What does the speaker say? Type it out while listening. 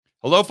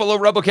Hello, fellow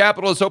rebel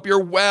capitalists. Hope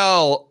you're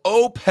well.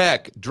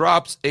 OPEC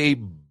drops a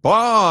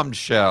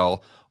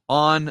bombshell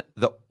on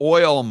the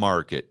oil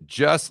market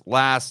just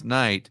last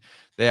night.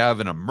 They have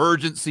an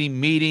emergency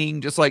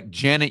meeting, just like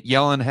Janet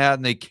Yellen had,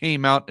 and they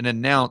came out and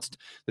announced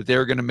that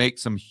they're going to make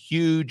some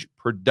huge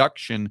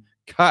production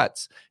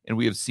cuts. And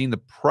we have seen the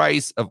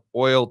price of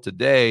oil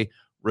today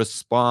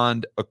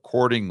respond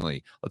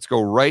accordingly. Let's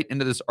go right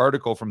into this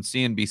article from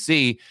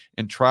CNBC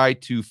and try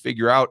to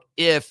figure out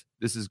if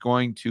this is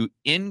going to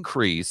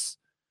increase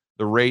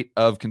the rate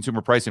of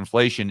consumer price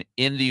inflation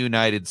in the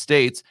United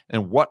States,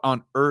 and what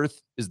on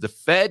earth is the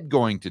Fed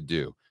going to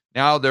do?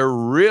 Now they're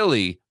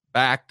really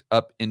backed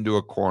up into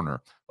a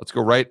corner. Let's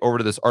go right over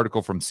to this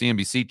article from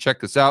CNBC. Check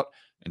this out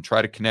and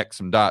try to connect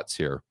some dots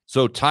here.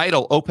 So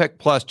title, OPEC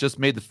Plus just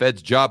made the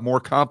Fed's job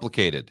more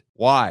complicated.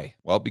 Why?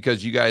 Well,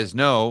 because you guys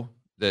know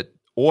that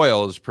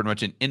oil is pretty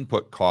much an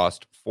input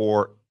cost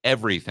for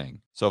everything.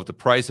 So if the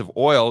price of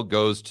oil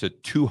goes to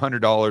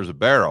 $200 a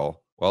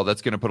barrel, well,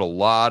 that's going to put a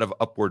lot of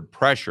upward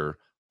pressure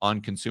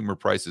on consumer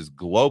prices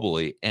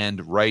globally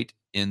and right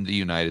in the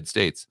United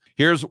States.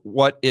 Here's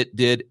what it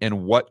did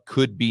and what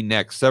could be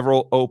next.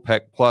 Several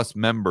OPEC Plus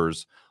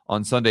members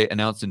on Sunday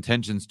announced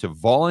intentions to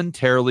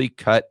voluntarily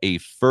cut a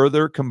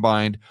further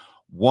combined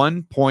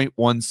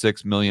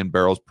 1.16 million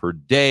barrels per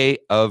day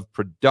of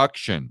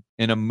production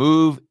in a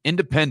move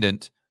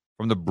independent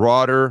from the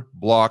broader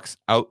bloc's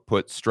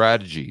output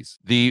strategies.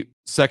 The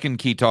second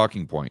key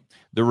talking point,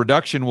 the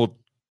reduction will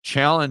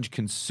challenge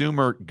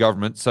consumer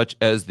governments such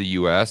as the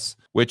U.S.,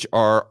 which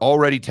are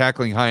already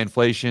tackling high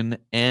inflation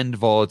and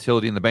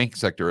volatility in the banking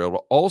sector. It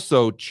will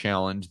also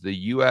challenge the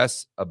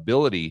U.S.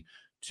 ability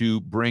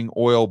to bring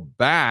oil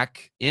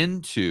back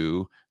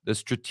into the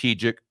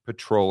Strategic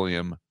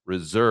Petroleum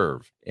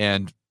Reserve,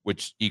 and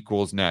which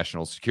equals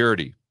national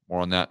security. More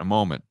on that in a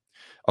moment.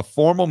 A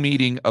formal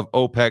meeting of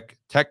OPEC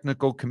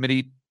Technical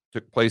Committee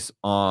took place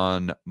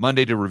on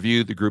Monday to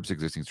review the group's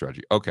existing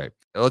strategy. Okay,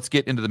 let's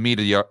get into the meat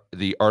of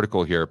the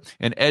article here.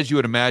 And as you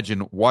would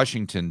imagine,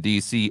 Washington,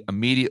 D.C.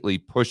 immediately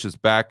pushes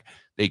back.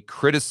 They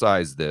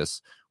criticize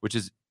this, which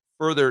is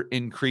further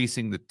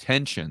increasing the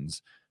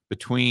tensions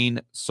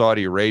between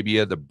Saudi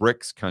Arabia, the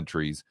BRICS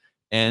countries,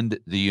 and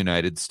the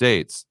United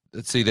States.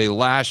 Let's see, they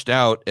lashed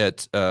out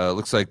at,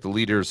 looks like the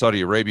leader of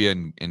Saudi Arabia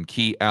and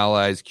key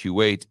allies,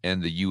 Kuwait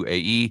and the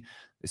UAE.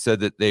 They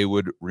said that they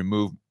would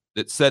remove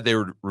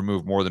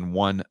more than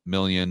 1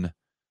 million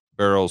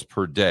barrels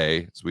per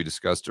day, as we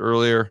discussed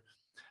earlier.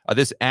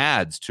 This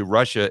adds to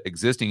Russia's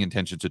existing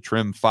intention to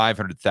trim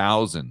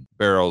 500,000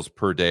 barrels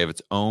per day of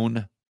its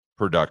own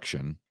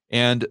production.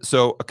 And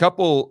so a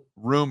couple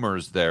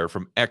rumors there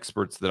from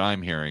experts that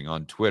I'm hearing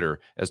on Twitter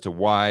as to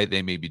why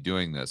they may be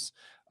doing this.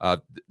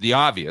 The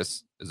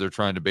obvious is they're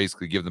trying to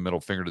basically give the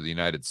middle finger to the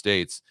United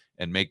States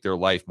and make their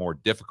life more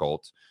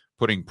difficult,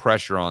 putting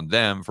pressure on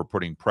them for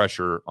putting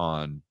pressure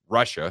on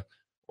Russia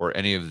or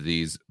any of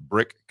these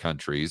BRIC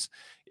countries.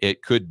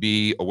 It could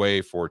be a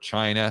way for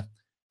China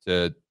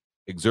to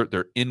exert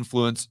their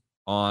influence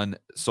on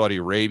Saudi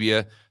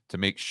Arabia to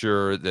make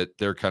sure that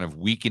they're kind of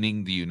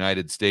weakening the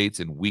United States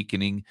and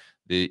weakening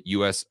the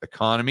U.S.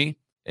 economy.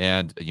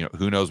 And,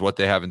 who knows what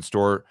they have in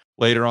store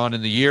later on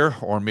in the year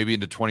or maybe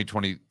into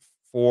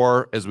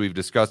 2024, as we've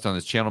discussed on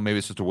this channel. Maybe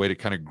it's just a way to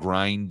kind of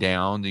grind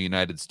down the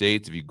United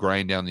States. If you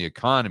grind down the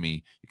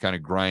economy, you kind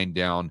of grind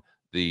down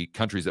the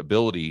country's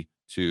ability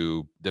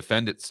to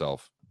defend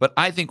itself. But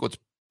I think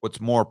what's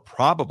more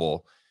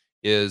probable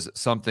is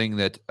something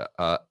that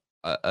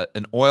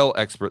an oil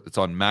expert that's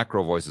on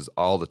Macro Voices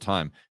all the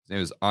time, his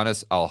name is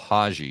Anas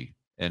Al-Haji,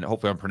 and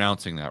hopefully I'm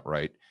pronouncing that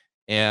right.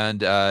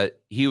 And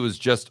he was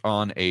just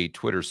on a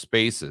Twitter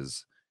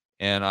Spaces,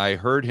 and I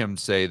heard him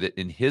say that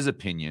in his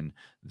opinion,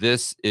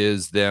 this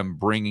is them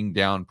bringing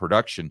down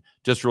production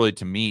just really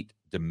to meet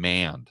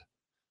demand.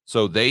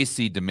 So they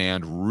see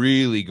demand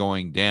really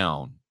going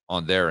down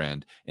on their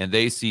end, and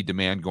they see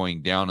demand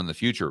going down in the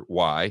future.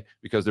 Why?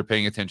 Because they're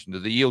paying attention to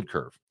the yield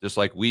curve, just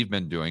like we've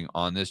been doing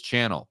on this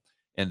channel.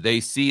 And they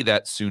see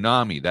that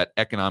tsunami, that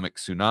economic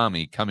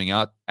tsunami coming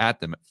out at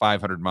them at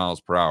 500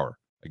 miles per hour.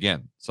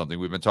 Again, something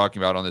we've been talking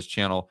about on this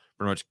channel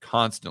pretty much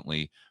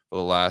constantly for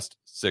the last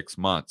 6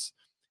 months.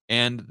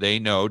 And they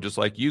know, just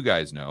like you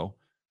guys know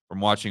from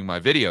watching my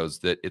videos,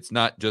 that it's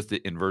not just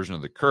the inversion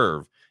of the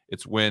curve.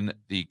 It's when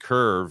the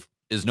curve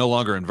is no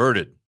longer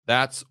inverted.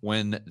 That's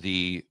when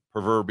the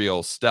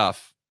proverbial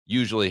stuff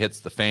usually hits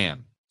the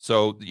fan.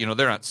 So,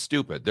 they're not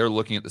stupid. They're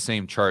looking at the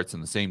same charts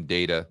and the same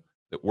data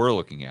that we're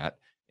looking at.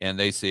 And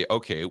they say,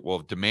 okay, well,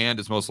 demand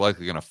is most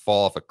likely going to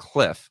fall off a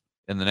cliff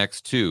in the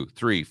next 2,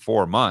 3,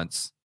 4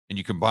 months. And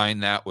you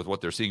combine that with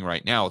what they're seeing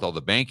right now with all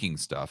the banking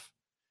stuff.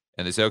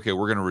 And they say, okay,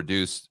 we're going to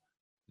reduce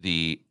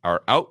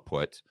our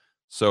output.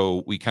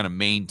 So we kind of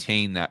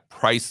maintain that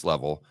price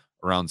level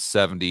around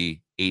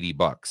 $70,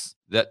 $80.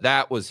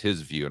 That was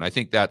his view. And I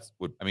think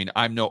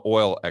I'm no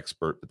oil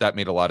expert, but that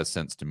made a lot of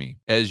sense to me.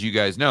 As you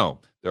guys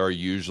know, there are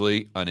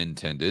usually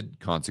unintended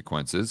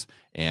consequences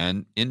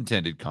and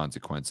intended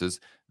consequences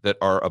that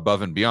are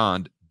above and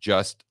beyond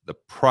just the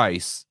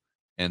price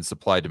and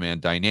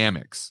supply-demand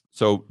dynamics.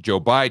 So Joe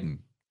Biden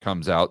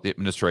comes out, the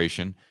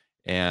administration,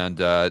 and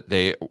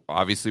they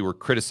obviously were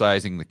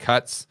criticizing the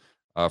cuts.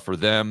 For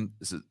them,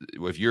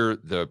 if you're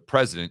the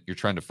president, you're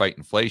trying to fight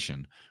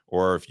inflation,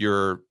 or if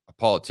you're a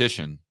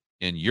politician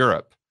in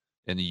Europe,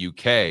 in the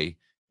UK, and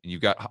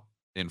you've got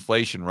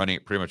inflation running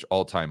at pretty much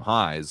all-time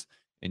highs,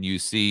 and you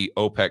see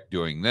OPEC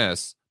doing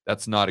this,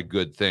 that's not a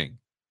good thing.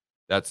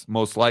 That's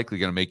most likely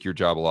going to make your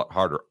job a lot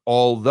harder.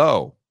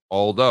 Although,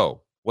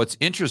 what's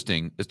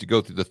interesting is to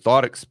go through the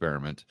thought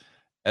experiment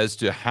as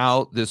to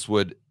how this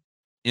would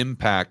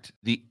impact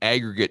the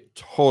aggregate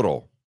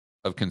total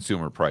of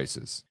consumer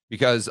prices.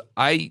 Because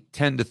I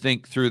tend to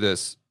think through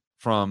this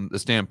from the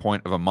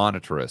standpoint of a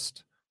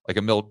monetarist, like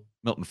a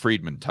Milton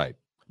Friedman type,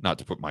 not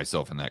to put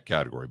myself in that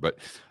category, but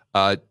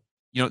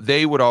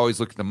they would always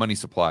look at the money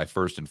supply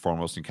first and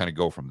foremost and kind of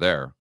go from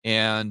there.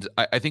 And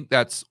I think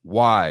that's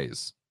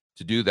wise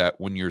to do that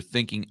when you're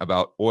thinking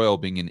about oil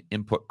being an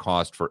input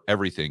cost for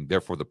everything,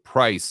 therefore the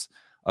price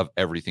of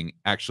everything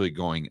actually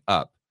going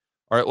up.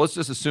 All right, let's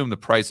just assume the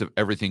price of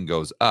everything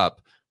goes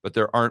up, but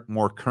there aren't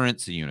more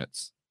currency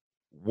units.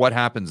 What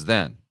happens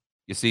then?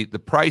 You see, the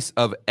price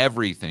of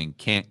everything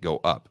can't go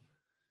up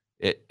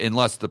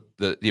unless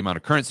the amount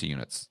of currency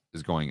units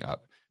is going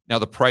up. Now,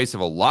 the price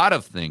of a lot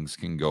of things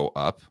can go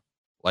up,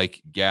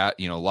 like gas,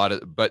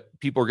 but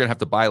people are going to have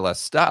to buy less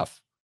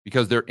stuff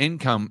because their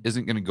income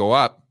isn't going to go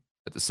up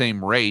at the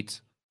same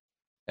rate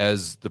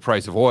as the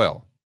price of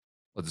oil.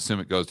 Let's assume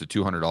it goes to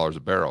 $200 a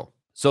barrel.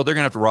 So they're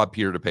going to have to rob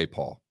Peter to pay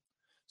Paul.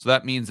 So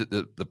that means that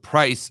the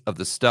price of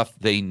the stuff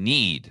they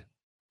need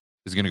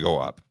is going to go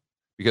up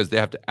because they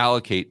have to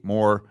allocate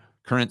more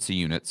currency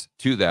units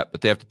to that,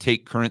 but they have to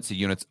take currency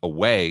units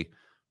away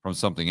from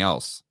something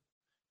else.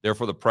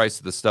 Therefore, the price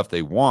of the stuff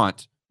they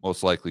want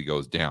most likely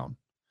goes down.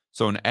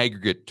 So in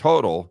aggregate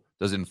total,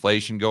 does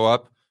inflation go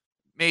up?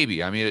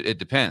 Maybe. I mean, it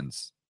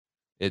depends.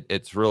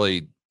 It's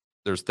really,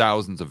 there's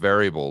thousands of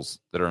variables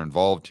that are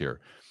involved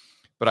here.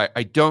 But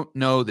I don't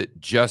know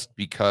that just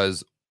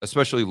because,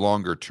 especially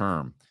longer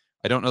term,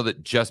 I don't know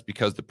that just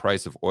because the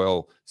price of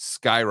oil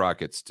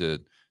skyrockets to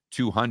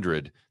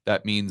 200,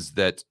 that means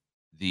that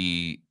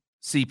the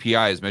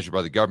CPI as measured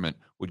by the government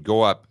would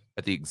go up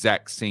at the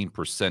exact same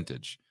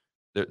percentage.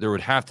 There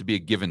would have to be a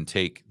give and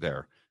take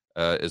there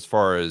as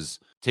far as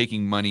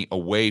taking money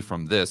away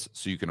from this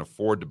so you can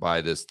afford to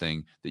buy this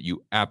thing that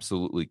you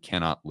absolutely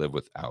cannot live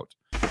without.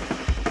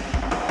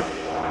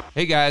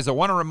 Hey guys, I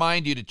want to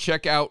remind you to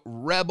check out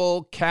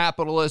Rebel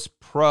Capitalist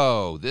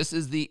Pro. This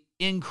is the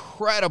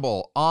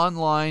incredible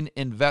online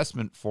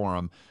investment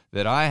forum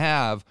that I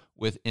have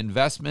with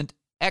investment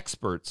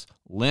experts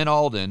Lynn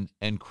Alden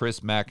and Chris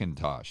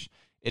McIntosh.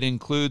 It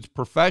includes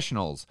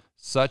professionals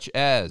such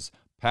as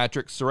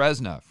Patrick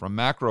Ceresna from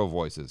Macro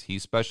Voices. He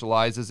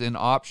specializes in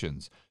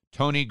options.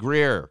 Tony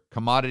Greer,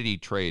 commodity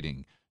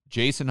trading.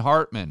 Jason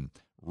Hartman,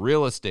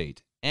 real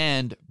estate.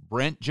 And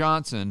Brent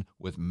Johnson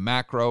with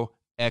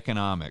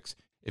macroeconomics.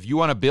 If you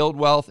want to build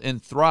wealth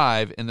and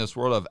thrive in this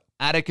world of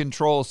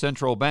out-of-control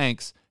central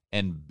banks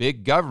and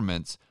big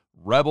governments,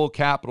 Rebel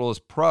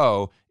Capitalist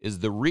Pro is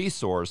the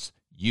resource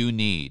you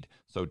need.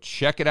 So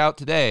check it out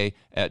today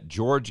at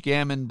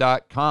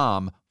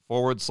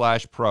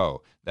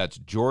georgegammon.com/pro. That's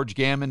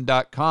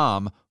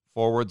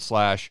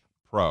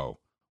georgegammon.com/pro.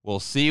 We'll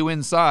see you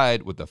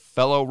inside with the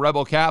fellow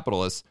Rebel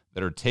capitalists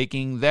that are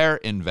taking their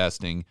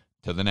investing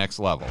to the next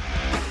level.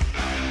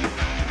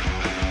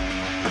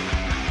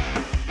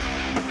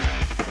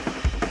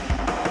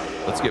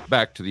 Let's get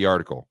back to the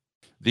article.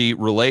 The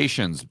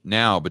relations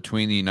now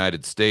between the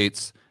United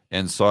States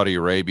and Saudi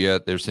Arabia,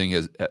 they're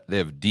saying they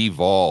have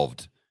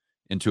devolved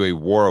into a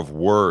war of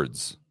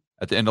words.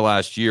 At the end of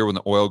last year, when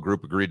the oil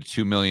group agreed to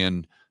 2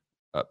 million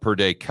per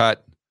day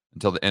cut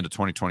until the end of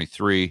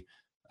 2023,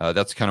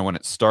 that's kind of when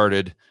it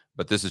started,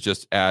 but this is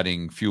just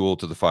adding fuel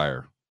to the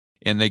fire.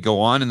 And they go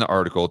on in the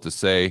article to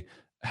say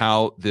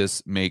how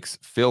this makes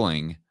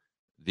filling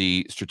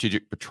the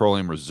Strategic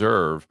Petroleum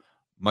Reserve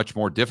much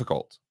more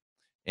difficult.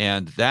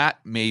 And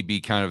that may be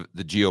kind of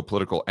the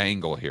geopolitical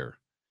angle here,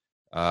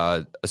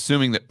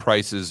 assuming that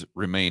prices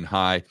remain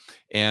high.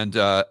 And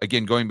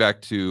again, going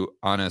back to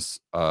Anas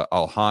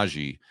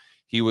Al-Haji,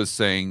 he was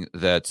saying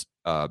that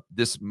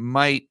this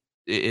might,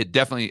 it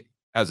definitely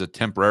has a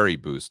temporary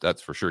boost,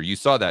 that's for sure. You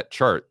saw that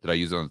chart that I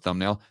used on the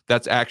thumbnail.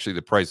 That's actually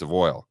the price of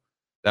oil.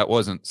 That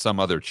wasn't some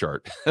other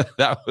chart.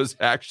 That was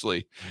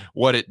actually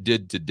what it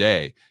did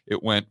today.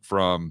 It went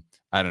from,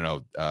 I don't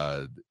know,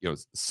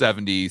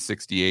 70,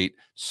 68,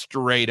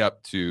 straight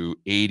up to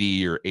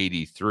 80 or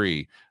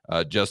 83,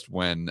 just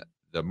when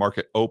the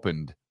market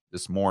opened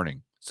this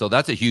morning. So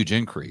that's a huge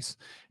increase.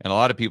 And a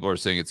lot of people are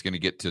saying it's going to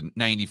get to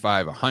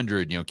 95,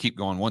 100, keep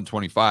going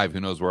 125. Who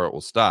knows where it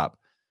will stop?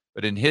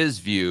 But in his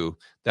view,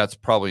 that's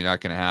probably not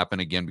going to happen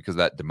again because of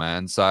that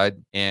demand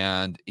side.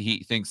 And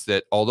he thinks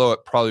that although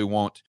it probably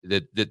won't,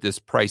 that this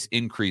price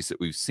increase that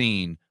we've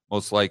seen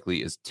most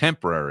likely is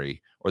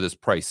temporary, or this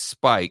price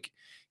spike.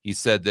 He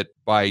said that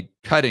by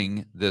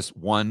cutting this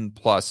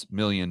 1+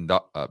 million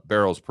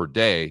barrels per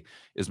day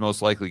is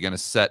most likely going to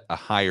set a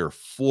higher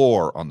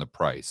floor on the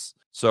price.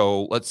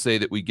 So let's say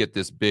that we get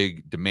this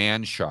big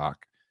demand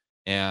shock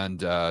and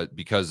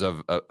because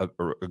of a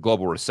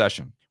global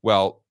recession.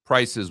 Well,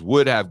 prices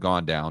would have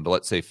gone down to,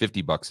 let's say,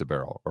 $50 a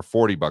barrel or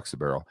 $40 a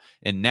barrel.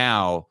 And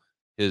now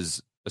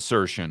his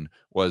assertion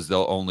was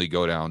they'll only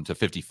go down to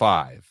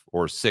 55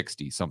 or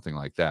 60, something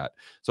like that.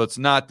 So it's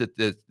not that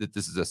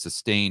this is a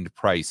sustained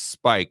price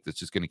spike that's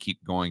just going to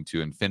keep going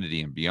to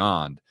infinity and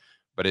beyond,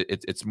 but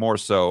it's more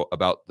so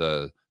about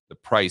the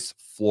price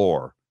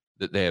floor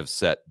that they have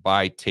set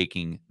by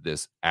taking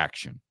this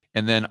action.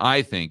 And then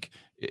I think,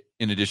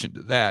 in addition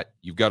to that,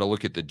 you've got to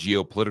look at the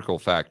geopolitical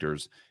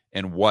factors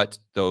and what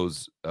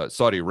those,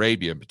 Saudi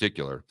Arabia in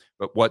particular,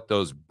 but what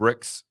those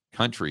BRICS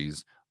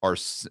countries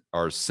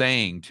are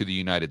saying to the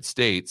United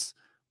States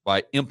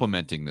by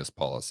implementing this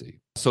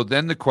policy. So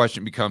then the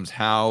question becomes,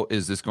 how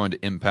is this going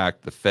to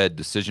impact the Fed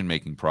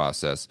decision-making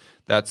process?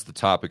 That's the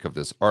topic of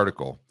this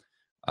article.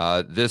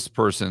 This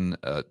person,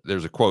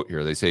 there's a quote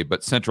here. They say,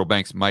 but central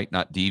banks might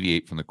not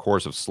deviate from the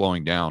course of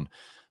slowing down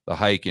the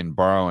hike in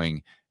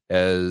borrowing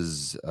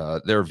as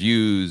their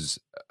views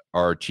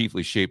are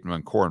chiefly shaped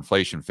on core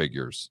inflation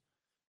figures,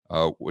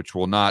 which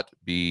will not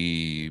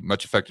be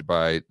much affected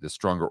by the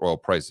stronger oil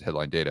price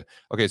headline data.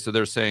 Okay, so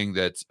they're saying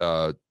that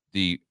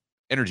the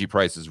energy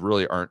prices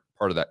really aren't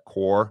part of that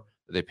core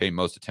that they pay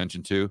most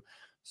attention to.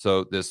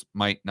 So this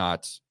might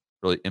not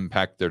really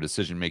impact their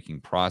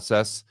decision-making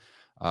process.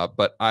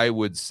 But I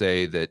would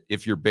say that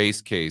if your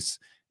base case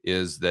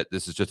is that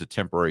this is just a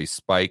temporary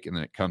spike and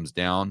then it comes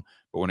down,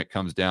 but when it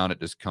comes down, it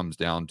just comes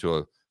down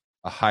to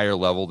a higher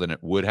level than it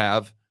would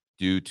have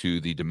due to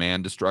the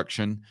demand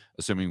destruction,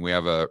 assuming we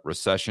have a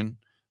recession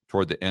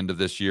toward the end of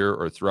this year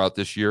or throughout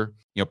this year,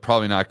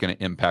 probably not going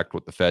to impact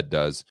what the Fed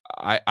does.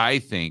 I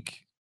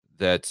think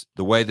that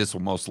the way this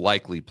will most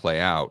likely play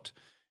out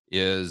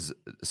is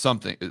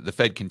something the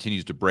Fed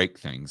continues to break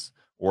things,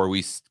 or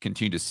we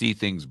continue to see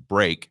things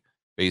break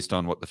based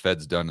on what the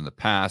Fed's done in the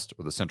past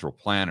or the central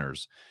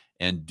planners.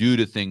 And due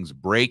to things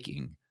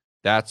breaking,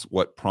 that's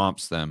what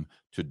prompts them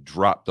to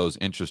drop those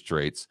interest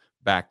rates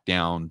back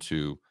down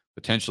to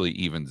potentially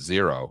even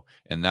zero.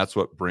 And that's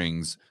what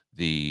brings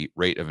the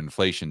rate of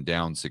inflation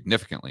down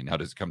significantly. Now,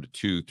 does it come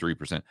to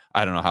 2-3%?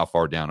 I don't know how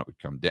far down it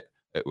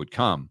would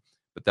come,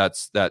 but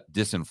that's that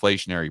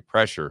disinflationary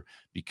pressure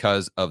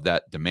because of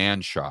that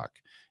demand shock.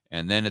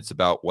 And then it's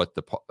about what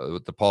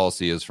the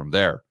policy is from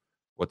there,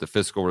 what the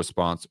fiscal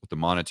response, what the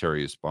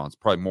monetary response,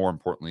 probably more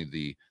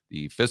importantly,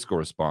 the fiscal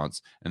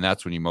response. And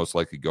that's when you most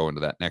likely go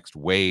into that next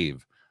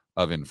wave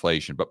of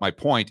inflation. But my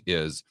point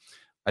is,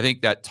 I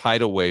think that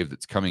tidal wave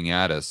that's coming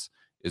at us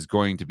is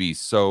going to be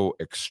so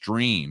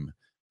extreme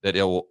that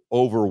it will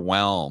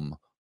overwhelm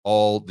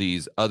all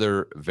these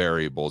other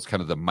variables, kind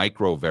of the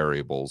micro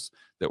variables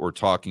that we're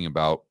talking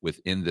about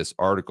within this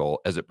article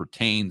as it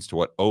pertains to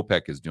what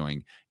OPEC is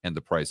doing and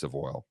the price of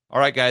oil. All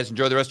right, guys,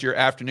 enjoy the rest of your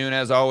afternoon.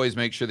 As always,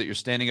 make sure that you're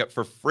standing up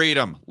for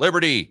freedom,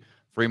 liberty,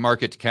 free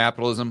market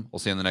capitalism. We'll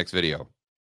see you in the next video.